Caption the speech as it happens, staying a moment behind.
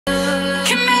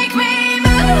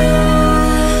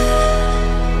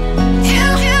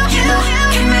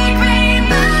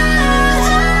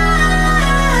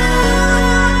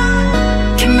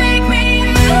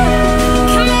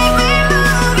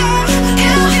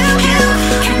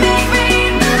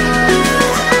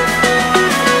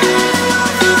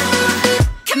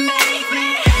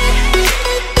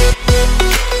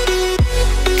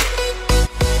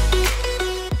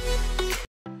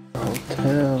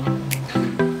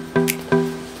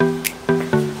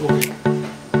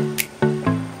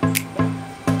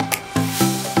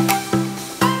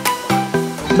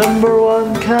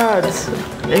#1 cat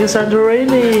in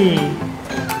Santorini.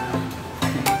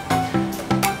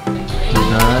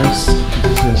 Guys,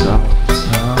 this is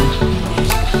outside.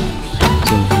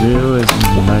 The view is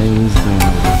amazing.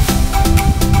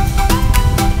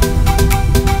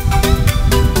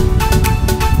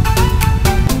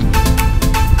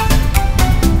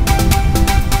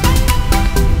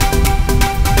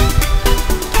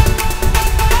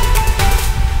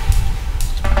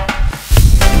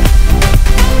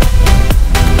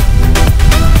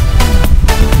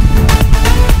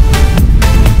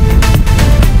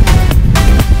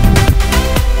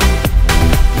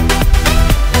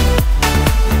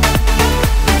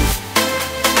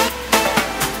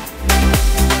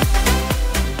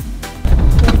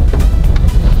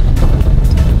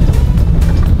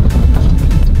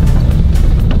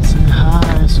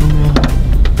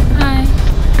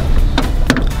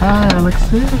 Hi,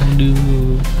 Alexei. Hello.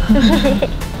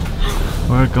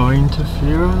 We're going to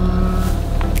Thira.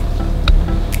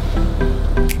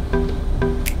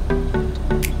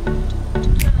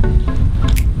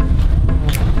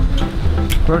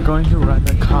 We're going to rent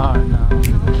a car now.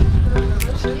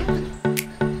 It's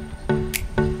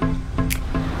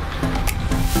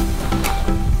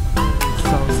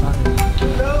so sunny.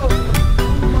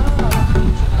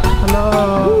 Hello.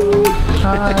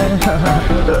 Hi.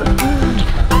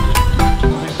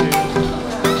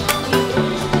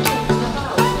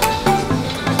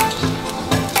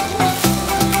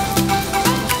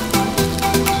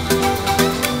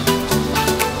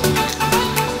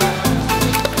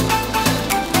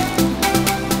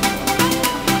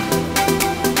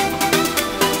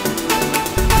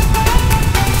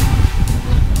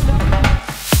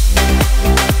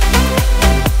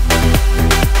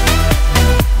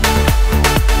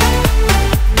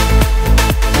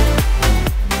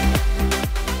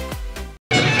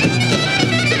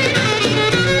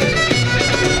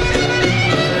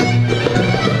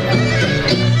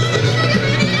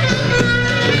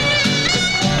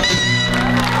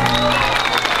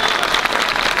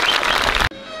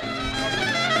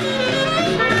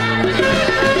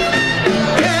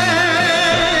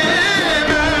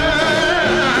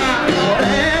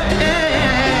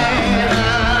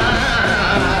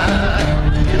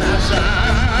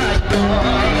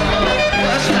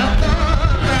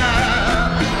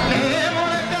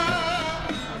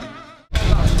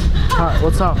 Hi,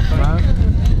 what's up, man?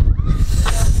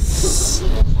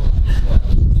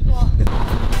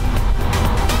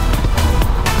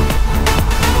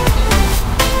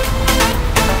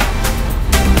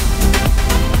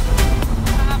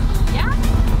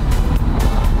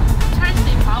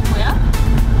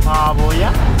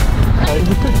 바보야?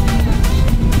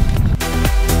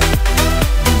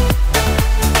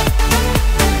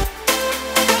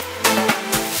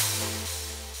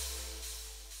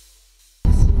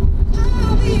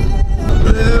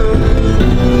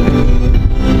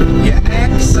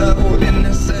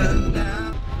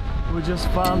 We just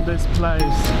found this place.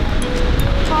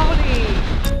 Totally.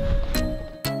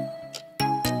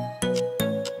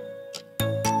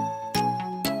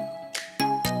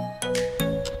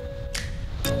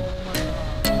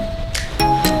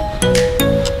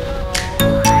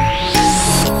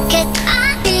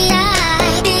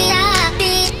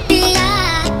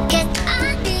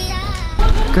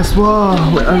 Guess what?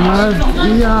 We arrived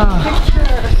here.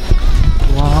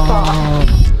 Wow.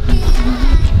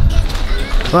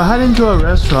 We're heading to a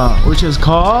restaurant which is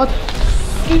called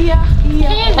King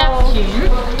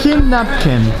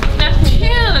Napkin.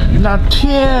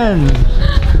 Napkin.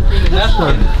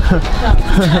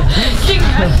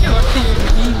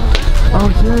 Oh,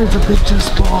 here is a picture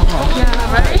spot.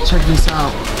 Yeah, right? Check this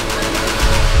out.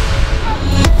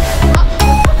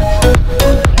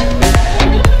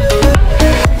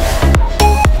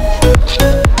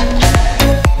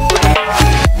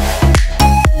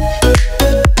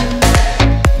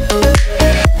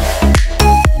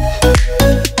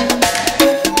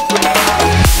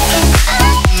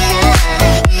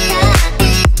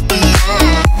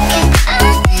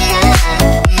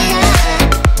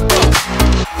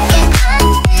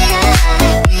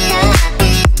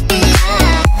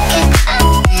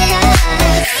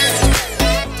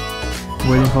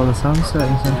 Waiting for the sunset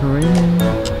in Santorini.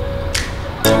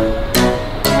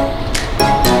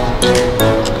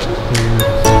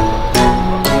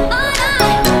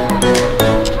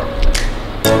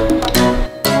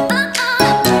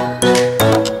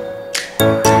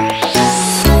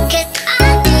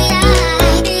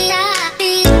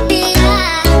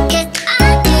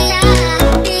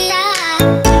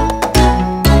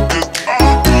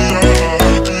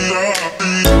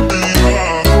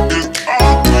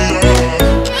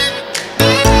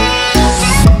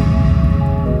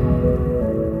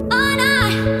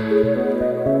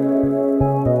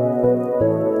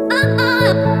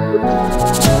 What are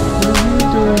you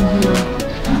doing here?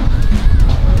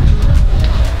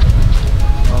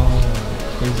 Oh,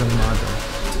 he's a mother.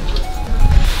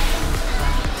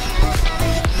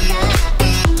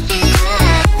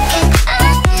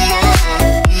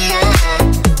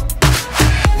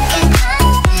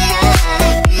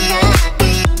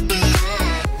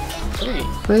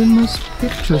 Famous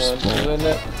picture spot.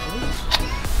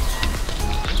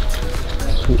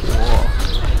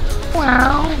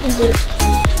 Wow.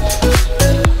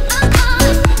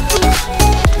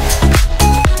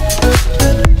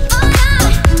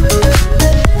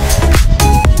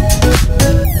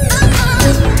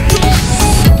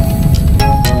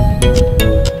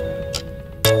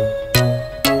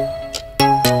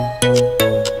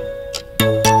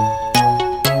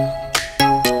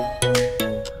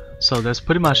 So that's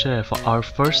pretty much it for our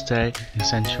first day in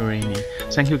Santorini.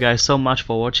 Thank you guys so much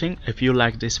for watching. If you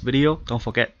like this video, don't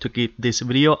forget to give this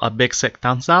video a big sick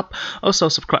thumbs up. Also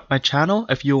subscribe my channel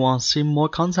if you want to see more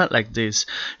content like this.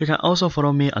 You can also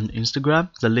follow me on Instagram.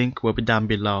 The link will be down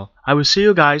below. I will see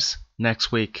you guys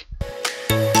next week.